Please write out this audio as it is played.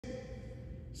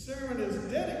sermon is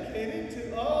dedicated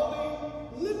to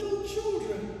all the little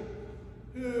children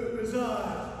who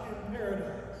reside in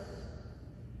paradise.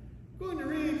 I'm going to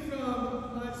read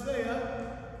from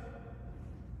Isaiah.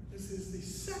 This is the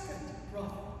second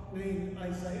prophet named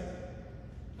Isaiah.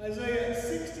 Isaiah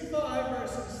 65,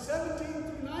 verses 17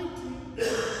 through 19,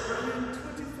 and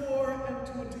 24 and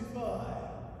 25.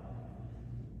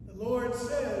 The Lord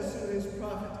says to his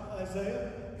prophet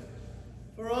Isaiah,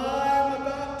 "For I am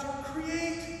about to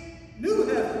create new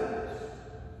heavens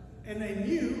and a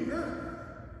new earth.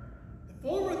 The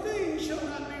former things shall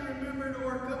not be remembered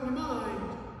or come to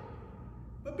mind,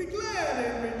 but be glad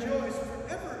and rejoice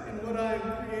forever in what I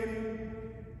am creating.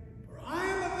 For I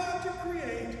am about to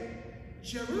create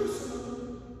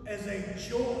Jerusalem as a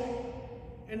joy,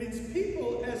 and its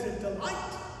people as a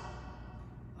delight.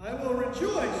 I will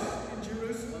rejoice in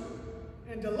Jerusalem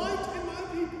and delight in my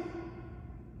people.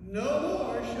 No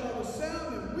more shall the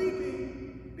sound of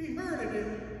weeping be heard in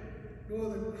it, nor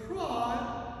the cry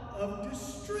of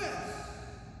distress.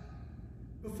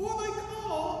 Before they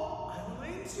call, I will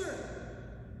answer.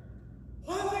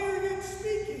 While they are yet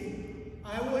speaking,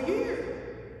 I will hear.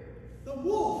 The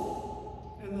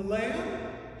wolf and the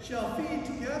lamb shall feed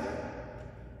together.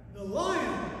 The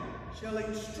lion shall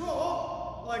eat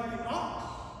straw like the ox.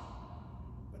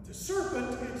 But the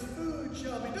serpent, its food,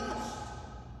 shall be dust.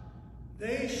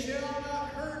 They shall not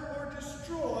hurt or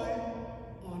destroy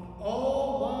on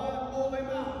all my holy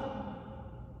mountain,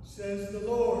 says the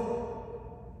Lord."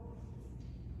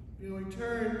 Now we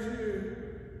turn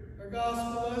to our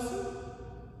gospel lesson,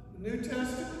 the New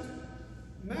Testament,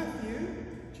 Matthew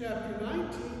chapter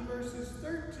 19, verses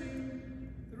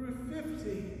 13 through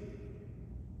 15.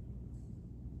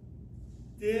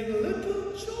 Then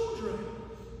little children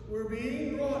were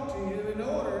being brought to him in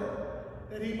order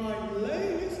that he might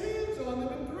lay his hands on them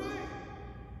and pray.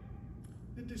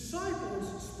 The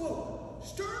disciples spoke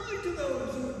sternly to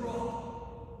those who were brought.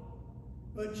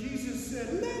 But Jesus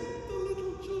said, "Let the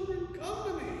little children come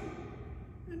to me,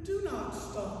 and do not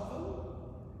stop them,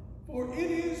 for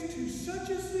it is to such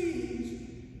as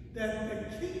these that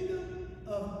the kingdom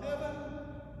of heaven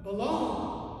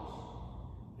belongs."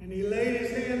 And he laid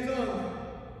his hands on them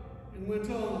and went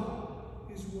on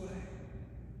his way.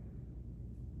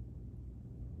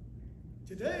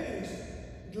 Today's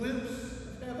glimpse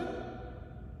of heaven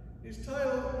is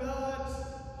titled God's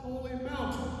Holy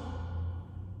Mountain.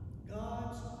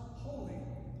 God's Holy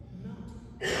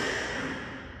Mountain.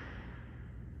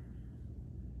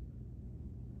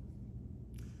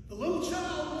 The little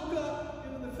child looked up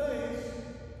into the face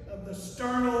of the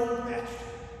stern old pastor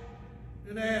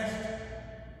and asked,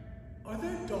 "Are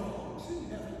there dogs in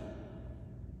heaven?"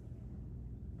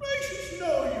 "Gracious,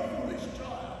 no, you foolish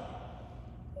child.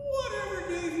 Whatever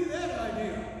gave you that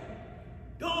idea?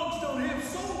 Dogs don't have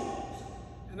souls,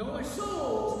 and only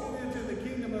souls get into the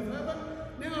kingdom of heaven.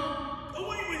 Now,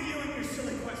 away with you and your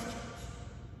silly questions."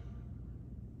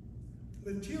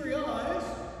 With teary eyes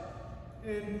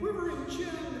and quivering chin,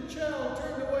 the child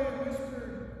turned away and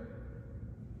whispered,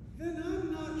 "Then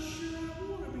I'm not sure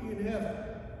I want to be in heaven,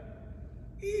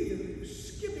 either if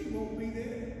Skippy won't be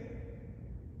there."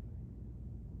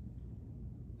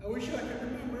 I wish I could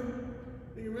remember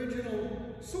the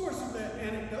original source of that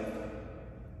anecdote,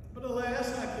 but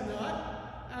alas, I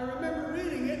cannot. I remember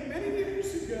reading it many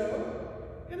years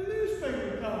ago in a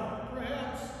newspaper column.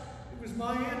 Perhaps it was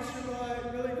My Answer by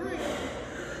Billy Graham,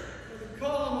 or the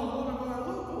column of one of our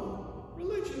local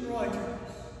religion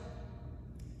writers.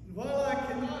 And while I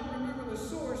cannot remember the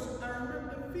source, I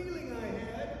remember the feeling I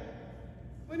had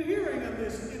when hearing of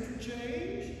this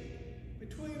interchange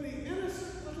between the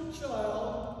innocent little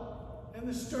child and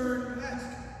the stern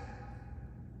pastor.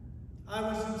 I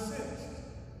was incensed.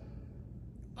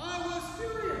 I was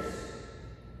furious.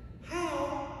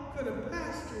 How could a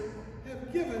pastor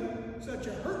have given such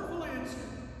a hurtful answer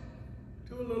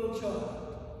to a little child?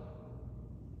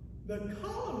 The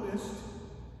columnist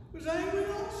was angry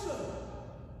also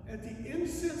at the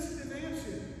insensitive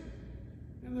answer,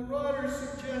 and the writer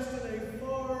suggested a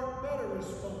far better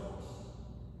response.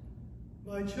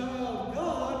 "My child,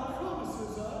 God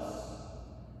promises us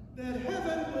that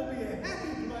heaven will be a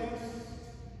happy place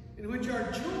in which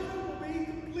our joy will be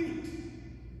complete.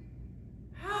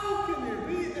 How can there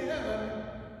be a heaven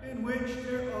in which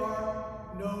there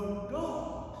are no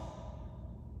dogs?"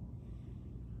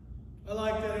 I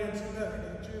like that answer better,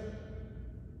 don't you?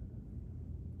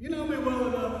 You know me well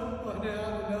enough by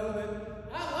now to know that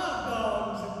I love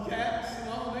dogs and cats and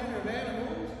all manner of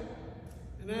animals.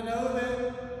 And I know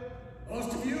that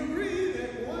most of you agree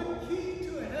that one key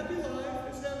to a happy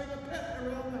life is having a pet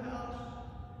around the house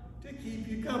to keep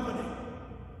you company.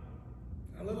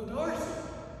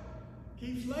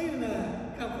 keeps Lane and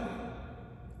I company.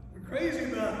 We're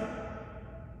crazy about it.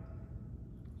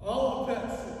 All the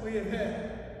pets that we have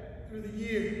had through the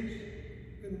years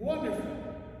have been wonderful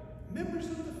members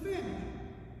of the family.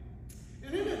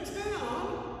 And in a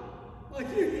town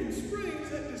like Union Springs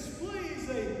that displays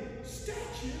a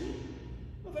statue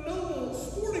of a noble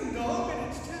sporting dog in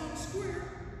its town square,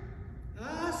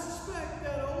 I suspect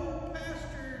that old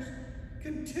pastor's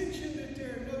contention that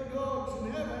there are no dogs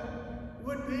in heaven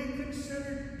would be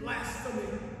considered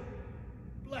blasphemy.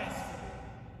 Blasphemy.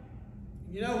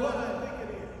 And you know what? I think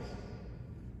it is.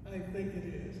 I think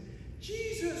it is.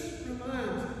 Jesus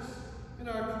reminds us in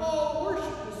our call to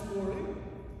worship this morning,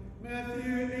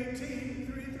 Matthew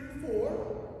 18, 3 through 4.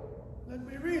 Let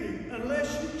me read it.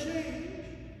 Unless you change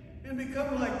and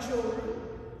become like children,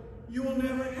 you will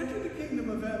never enter the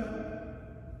kingdom of heaven.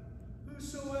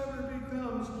 Whosoever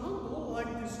becomes humble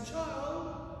like this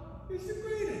child is the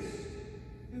greatest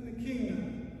in the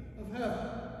kingdom of heaven.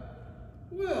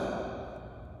 Well,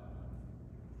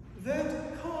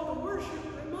 that call to worship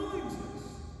reminds us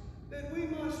that we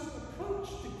must approach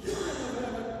the kingdom of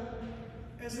heaven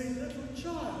as a little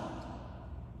child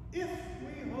if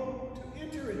we hope to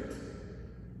enter it.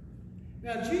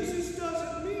 Now, Jesus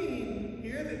doesn't mean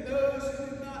here that those who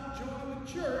did not join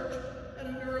the church at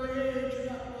an early age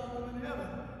are not welcome in heaven.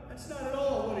 That's not at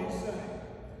all what he's saying.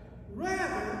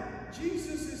 Rather,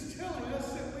 Jesus is telling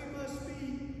us that we must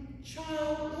be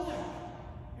childlike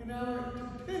in our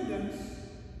dependence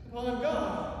upon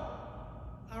God,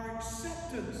 our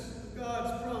acceptance of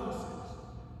God's promises,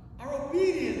 our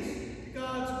obedience to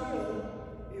God's will,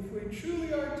 if we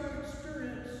truly are to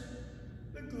experience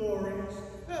the glories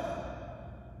of heaven.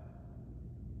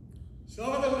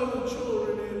 Some of the little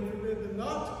children, and forbid them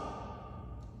not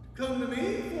to come to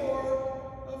me,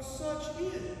 for of such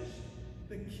is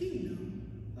the kingdom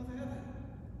of heaven,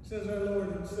 says our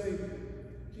Lord and Savior,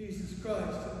 Jesus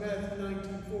Christ, in Matthew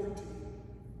 19:14.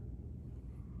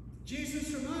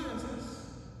 Jesus reminds us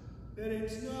that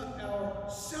it's not our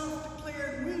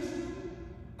self-declared wisdom,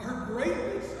 our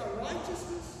greatness, our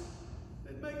righteousness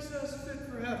that makes us fit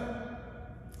for heaven,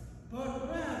 but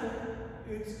rather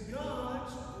it's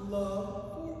God's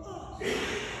love for us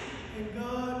and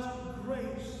God's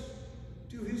grace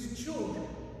to his children,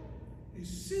 his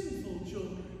sinful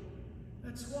children.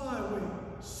 That's why we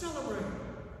celebrate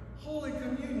Holy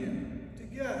Communion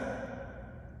together.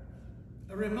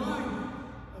 A reminder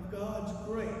of God's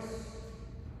grace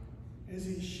as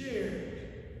he shared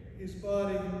his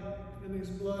body and his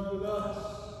blood with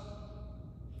us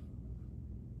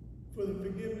for the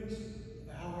forgiveness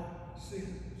of our sins.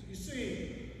 You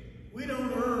see, we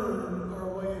don't earn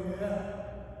our way into heaven.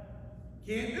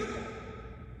 Can't do it.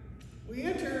 We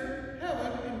enter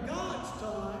heaven in God's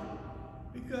time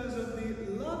because of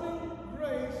the loving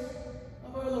grace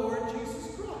of our Lord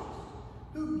Jesus Christ,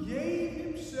 who gave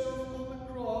himself on the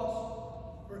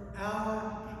cross for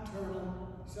our eternal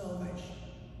salvation.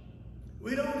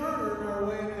 We don't earn our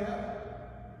way into heaven.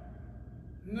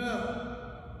 No.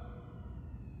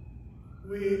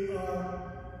 We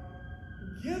are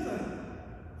given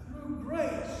through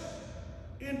grace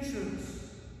entrance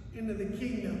into the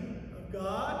kingdom of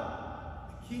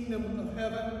God, the kingdom of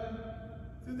heaven,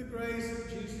 through the grace of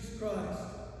Jesus Christ,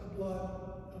 the blood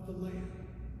of the Lamb.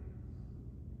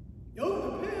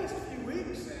 Over the past few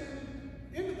weeks and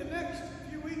into the next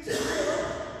few weeks as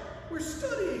well, we're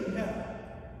studying heaven,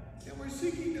 and we're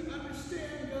seeking to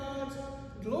understand God's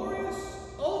glorious,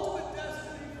 ultimate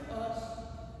destiny for us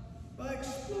by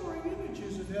exploring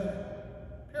images of heaven,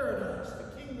 paradise,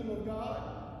 the kingdom of God,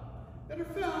 that are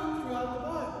found throughout the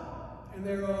Bible, and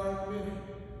there are many.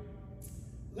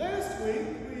 Last week,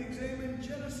 we examined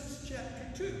Genesis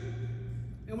chapter 2,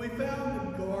 and we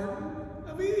found the Garden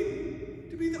of Eden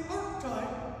to be the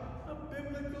archetype of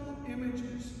biblical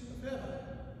images of heaven.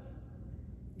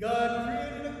 God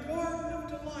created a garden of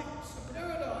delights, a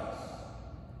paradise,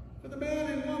 for the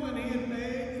man and woman he had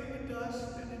made from the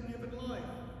dust and had given life.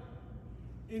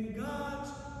 In God's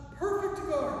perfect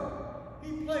garden,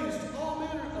 he placed all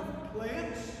manner of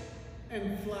plants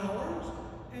and flowers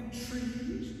and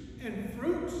trees and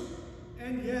fruits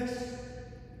and, yes,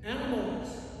 animals.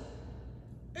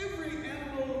 Every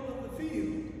animal of the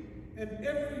field and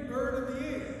every bird of the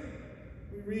air,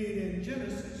 we read in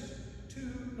Genesis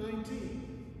 2:19.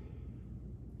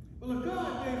 Well, if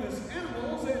God gave us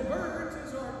animals and birds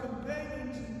as our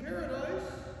companions in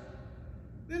paradise,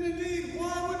 then indeed,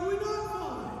 why would we not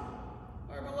find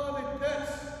our beloved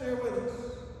pets there with us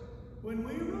when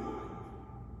we arrive?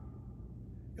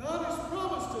 God has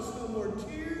promised us no more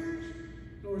tears,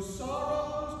 nor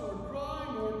sorrows, nor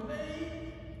crime, nor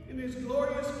pain in his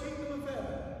glorious kingdom of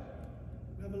heaven.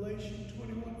 Revelation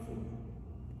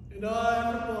And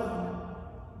I, for one,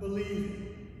 believe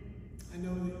it. I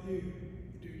know that you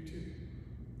do too.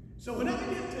 So when I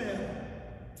get to heaven,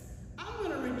 I'm going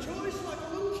to rejoice like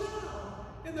a little child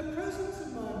in the presence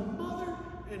of my mother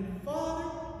and father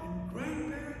and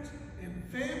grandparents and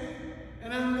family.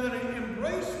 And I'm going to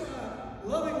embrace my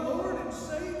loving Lord and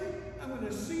Savior. I'm going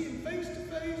to see him face to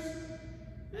face.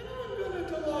 And I'm going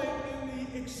to delight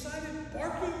in the excited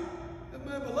barking of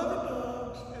my beloved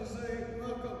dogs as they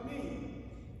welcome me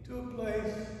to a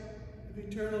place of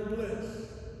eternal bliss.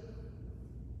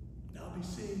 I'll be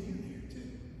seeing you there too.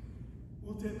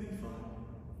 Won't that be fun?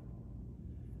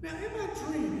 Now, am I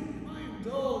dreaming? Am I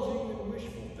indulging in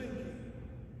wishful thinking?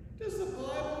 Does the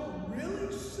Bible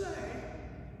really say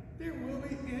there will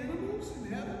be animals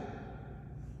in heaven?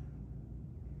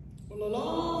 Well, a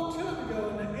long time ago,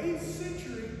 in the 8th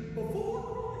century before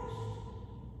Christ,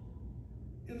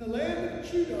 in the land of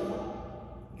Judah,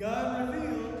 God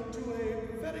revealed to a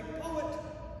prophetic poet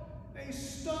a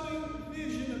stunning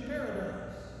vision of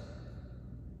paradise.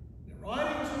 The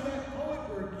writings of that poet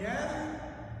were gathered,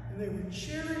 and they were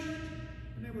cherished,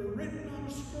 and they were written on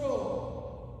a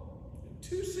scroll. And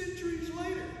 2 centuries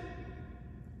later,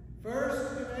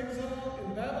 first in exile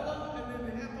in Babylon, and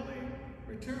then happily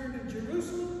returned to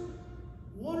Jerusalem,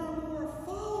 one or more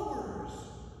followers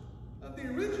of the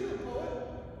original poet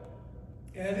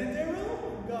added their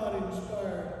own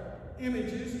God-inspired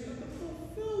images of the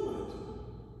fulfillment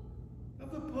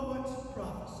of the poet's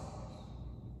prophecies.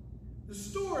 The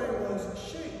story was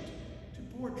shaped to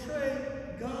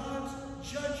portray God's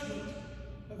judgment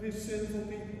of his sinful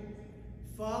people,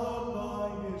 followed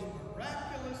by his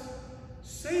miraculous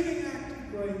saving act of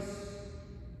grace,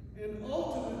 and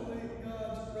ultimately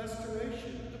God's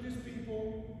restoration of his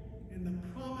people in the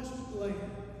promised land,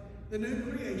 the new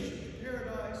creation, the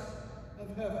paradise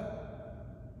of heaven.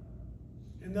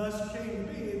 And thus came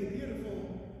to be in the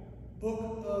beautiful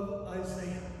book of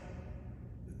Isaiah.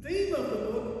 The theme of the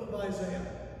book of Isaiah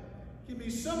can be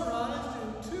summarized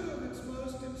in 2 of its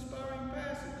most inspiring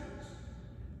passages.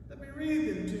 Let me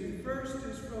read them to you. First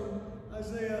is from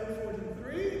Isaiah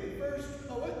 43, the first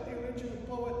poet, the original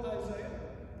poet Isaiah.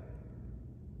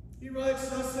 He writes,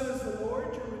 "Thus says the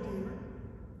Lord, your Redeemer,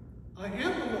 I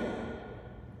am the Lord,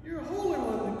 your Holy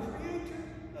One, the Creator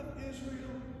of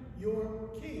Israel, your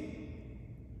King.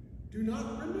 Do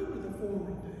not remember the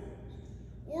former days,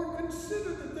 or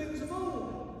consider the things of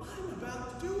old. I'm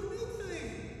about to do a new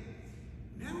thing.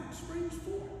 Now it springs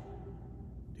forth.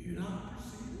 Do you not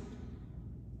perceive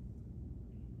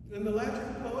it?" And the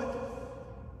Latin poet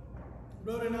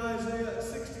wrote in Isaiah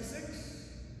 66,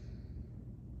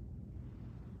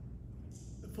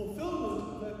 the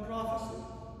fulfillment of that prophecy,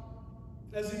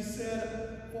 as he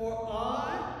said, "For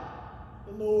I,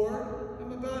 the Lord,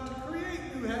 am about to create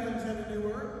new heavens and a new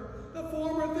earth. The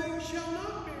former things shall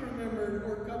not be remembered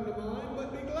or come to mind,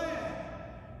 but be glad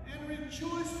and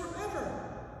rejoice forever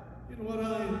in what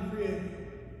I am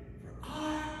creating. For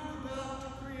I am about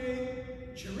to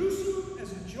create Jerusalem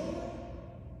as a joy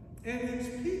and its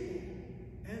people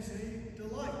as a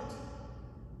delight."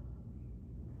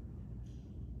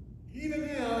 Even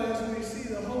now, as we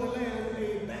see the Holy Land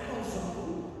a battle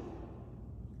zone,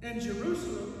 and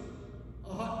Jerusalem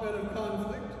a hotbed of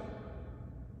conflict,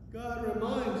 God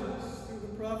reminds us through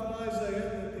the prophet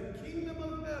Isaiah that the kingdom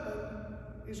of heaven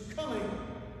is coming,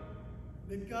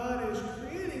 that God is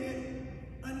creating it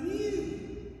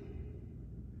anew.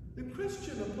 The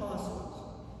Christian apostles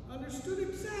understood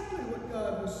exactly what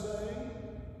God was saying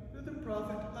through the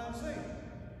prophet Isaiah.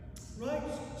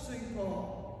 Writes St.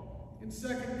 Paul in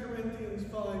 2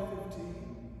 Corinthians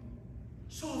 5:15,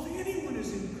 "So if anyone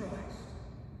is in Christ,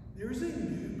 there is a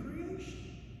new creation.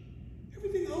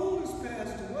 Everything old has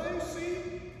passed away.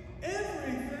 See,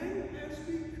 everything has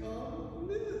become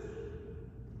new."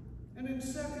 And in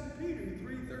 2 Peter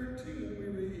 3:13 we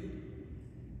read,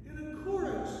 "In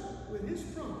accordance with his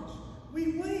promise,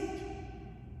 we wait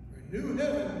for new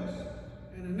heavens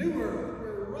and a new earth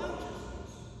where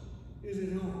righteousness is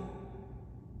in home."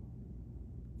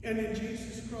 And in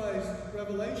Jesus Christ's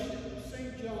revelation of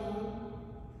St. John,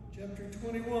 chapter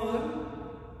 21,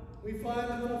 we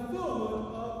find the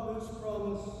fulfillment of this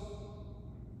promise.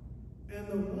 "And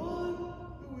the one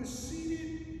who is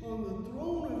seated on the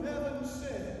throne of heaven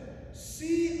said,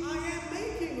 'See, I am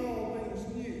making all things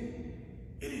new.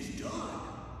 It is done.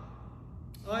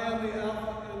 I am the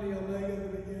Alpha and the Omega,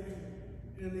 the beginning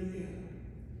and the end.'"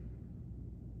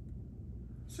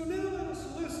 So now let us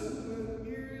listen with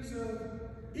ears of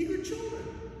eager children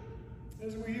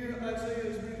as we hear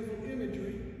Isaiah's beautiful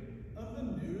imagery of the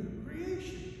new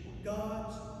creation,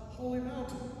 God's holy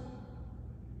mountain.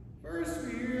 First,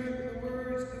 we hear the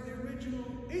words of the original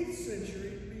 8th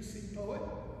century BC poet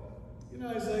in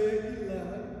Isaiah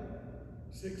 11,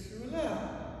 6 through 11.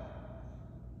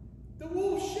 The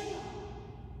wolf shall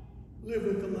live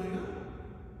with the lamb.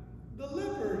 The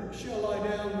leopard shall lie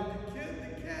down with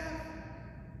the calf,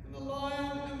 and the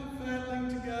lion and the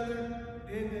fatling together,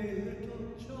 and a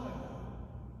little child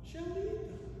shall lead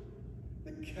them.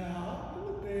 The cow and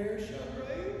the bear shall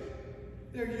graze.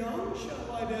 Their young shall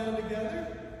lie down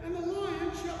together, and the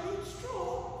lion shall eat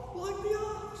straw like the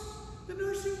ox. The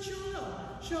nursing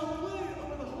child shall play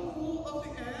over the hole of the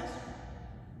asp,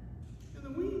 and the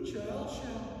weaned child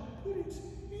shall put its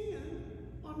hand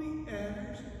on the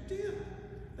adder's den.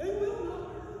 They will not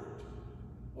hurt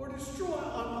or destroy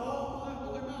on all my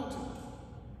holy mountain,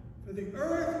 for the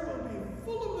earth will be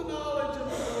full of the knowledge of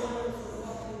the Lord as the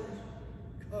waters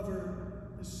cover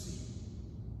the sea.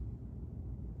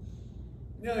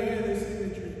 Now here this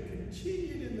imagery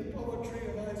continued in the poetry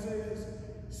of Isaiah's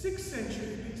 6th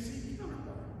century BC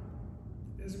counterpart,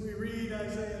 as we read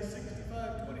Isaiah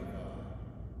 65:25.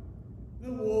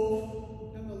 The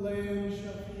wolf and the lamb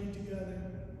shall feed together.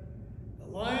 The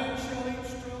lion shall eat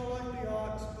straw like the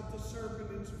ox, but the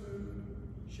serpent its food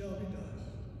shall be dust.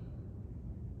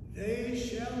 They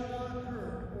shall not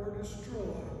hurt or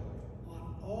destroy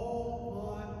on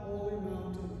all my holy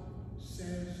mountain,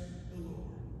 says the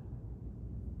Lord.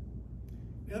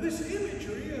 Now this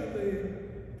imagery of the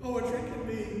poetry can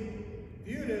be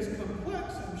viewed as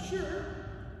complex, I'm sure,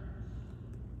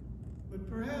 but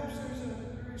perhaps there's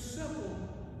a very simple,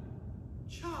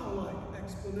 childlike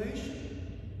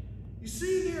explanation. You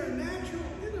see, there are natural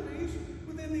enemies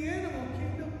within the animal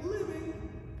kingdom living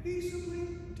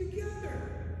peaceably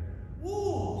together.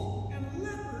 Wolves and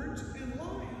leopards and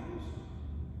lions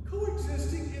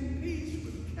coexisting in peace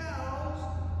with cows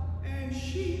and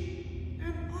sheep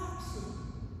and oxen.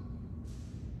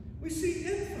 We see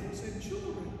infants and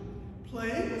children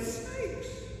playing with snakes,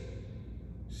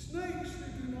 snakes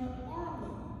that do not harm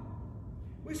them.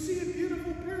 We see a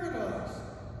beautiful paradise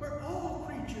where all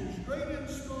creatures, great and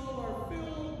small, are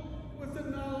filled with the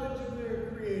knowledge of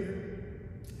their Creator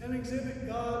and exhibit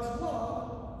God's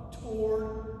love toward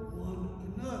one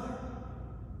another.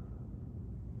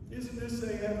 Isn't this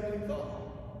a heavenly thought?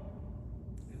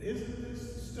 And isn't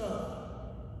this the stuff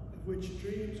of which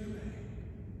dreams are made?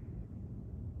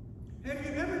 Have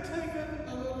you ever taken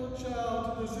a little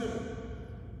child to the zoo?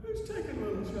 Who's taken a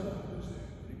little child to the zoo?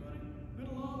 Anybody been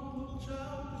along with a little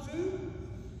child at the zoo?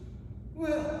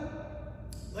 Well,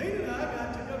 Lane and I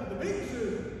got to go to the big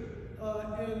zoo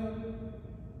in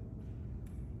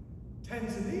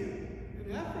Tanzania,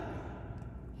 in Africa.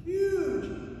 Huge,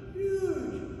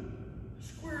 huge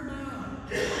square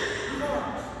miles,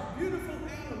 parks, beautiful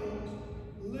animals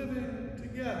living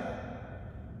together.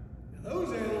 Now, those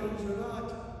animals are not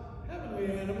heavenly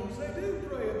animals. They do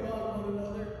prey upon one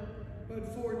another, but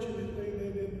fortunately they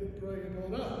didn't prey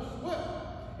upon us. Well,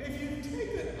 if you've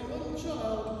taken a little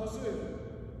child to the zoo,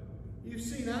 you've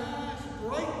seen eyes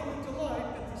brighten with delight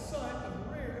at the sight of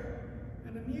rare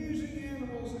and amusing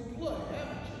animals at play,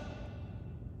 haven't you?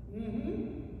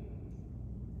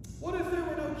 What if there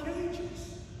were no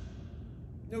cages,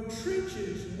 no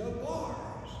trenches, and no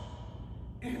bars,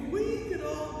 and we could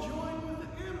all join with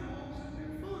the animals in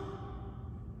their fun?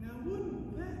 Now,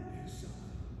 wouldn't that be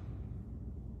something?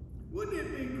 Wouldn't it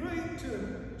be great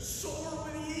to soar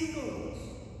with the eagles,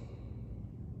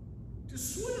 to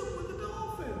swim with the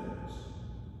dolphins,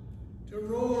 to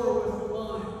roar with the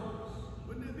lions?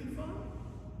 Wouldn't that be fun?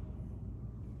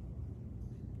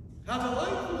 How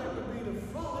delightful it would be to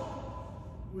frolic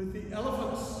with the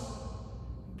elephants,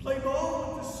 play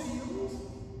ball with the seals,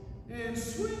 and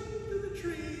swing through the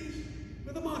trees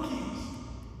with the monkeys.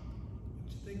 Don't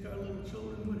you think our little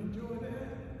children would enjoy that?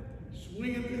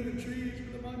 Swinging through the trees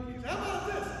with the monkeys. How about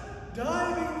this?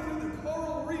 Diving through the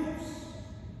coral reefs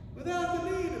without the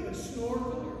need of a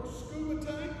snorkel or scuba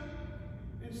tank,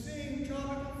 and seeing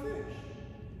tropical fish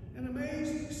and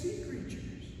amazing sea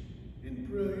creatures in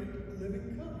brilliant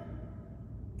living color.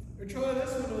 Or try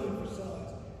this one on for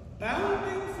size.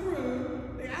 Bounding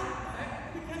through the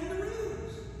outback with the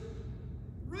kangaroos.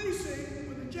 Racing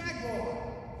with a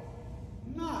jaguar.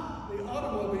 Not the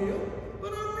automobile,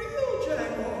 but a real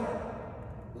jaguar.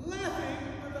 Laughing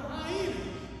with the hyenas.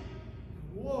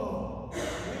 Whoa,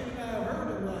 Wayne and I have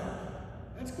heard him laugh.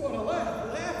 That's quite a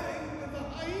laugh. Laughing with the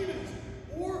hyenas.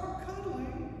 Or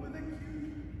cuddling with a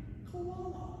cute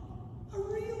koala. A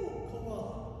real koala.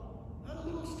 Not a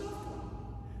little stuffed one.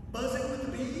 Buzzing with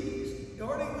the bees,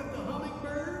 darting with the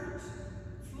hummingbirds,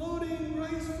 floating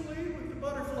gracefully with the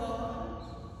butterflies,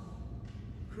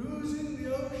 cruising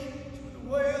the oceans with the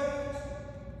whales,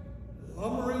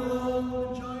 lumbering along with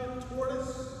the giant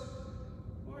tortoise,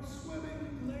 or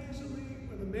swimming lazily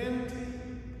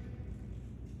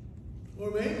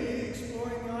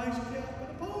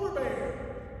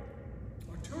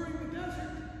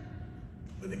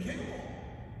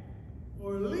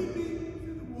or leaping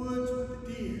through the woods with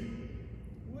the deer.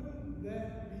 Wouldn't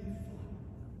that be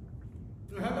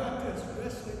fun? Or how about this?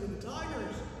 Wrestling with the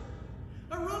tigers,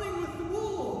 or running with the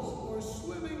wolves, or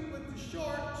swimming with the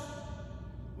sharks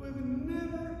with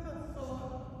never a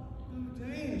thought of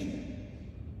danger.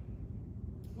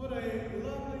 What a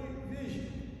lovely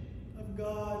vision of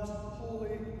God's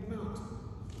holy mountain.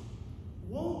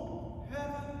 Won't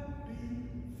heaven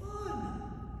be fun?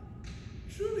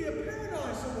 Truly a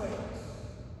paradise awaits.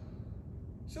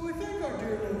 So we thank our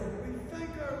dear Lord. We thank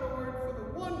our Lord for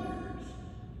the wonders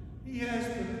He has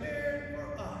prepared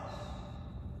for us.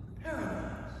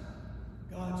 Paradise,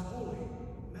 God's holy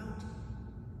mountain.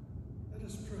 Let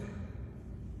us pray.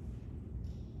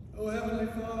 Oh, Heavenly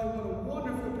Father, what a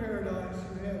wonderful paradise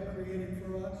You have created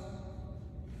for us.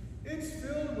 It's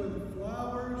filled with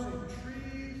flowers and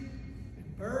trees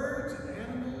and birds and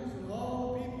animals and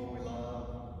all the people we love.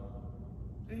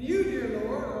 And You, dear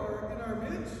Lord, are in our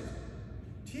midst,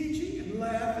 teaching and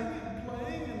laughing and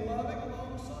playing and loving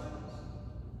alongside us.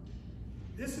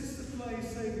 This is the place,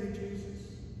 Savior Jesus,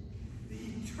 the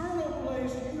eternal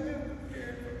place You have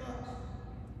prepared for us.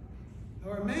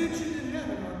 Our mansion in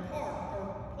heaven, our park,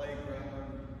 our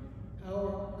playground,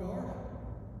 our garden.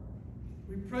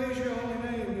 We praise Your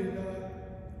holy name, dear God,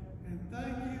 and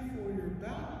thank You for Your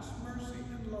boundless mercy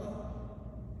and love.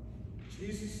 In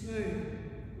Jesus' name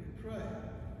we pray.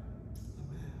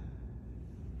 Amen.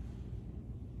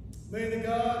 May the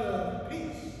God of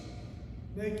peace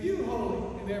make you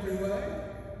holy in every way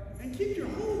and keep your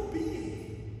whole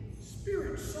being,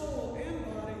 spirit, soul, and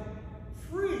body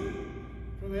free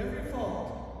from every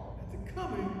fault at the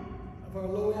coming of our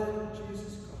Lord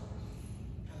Jesus Christ.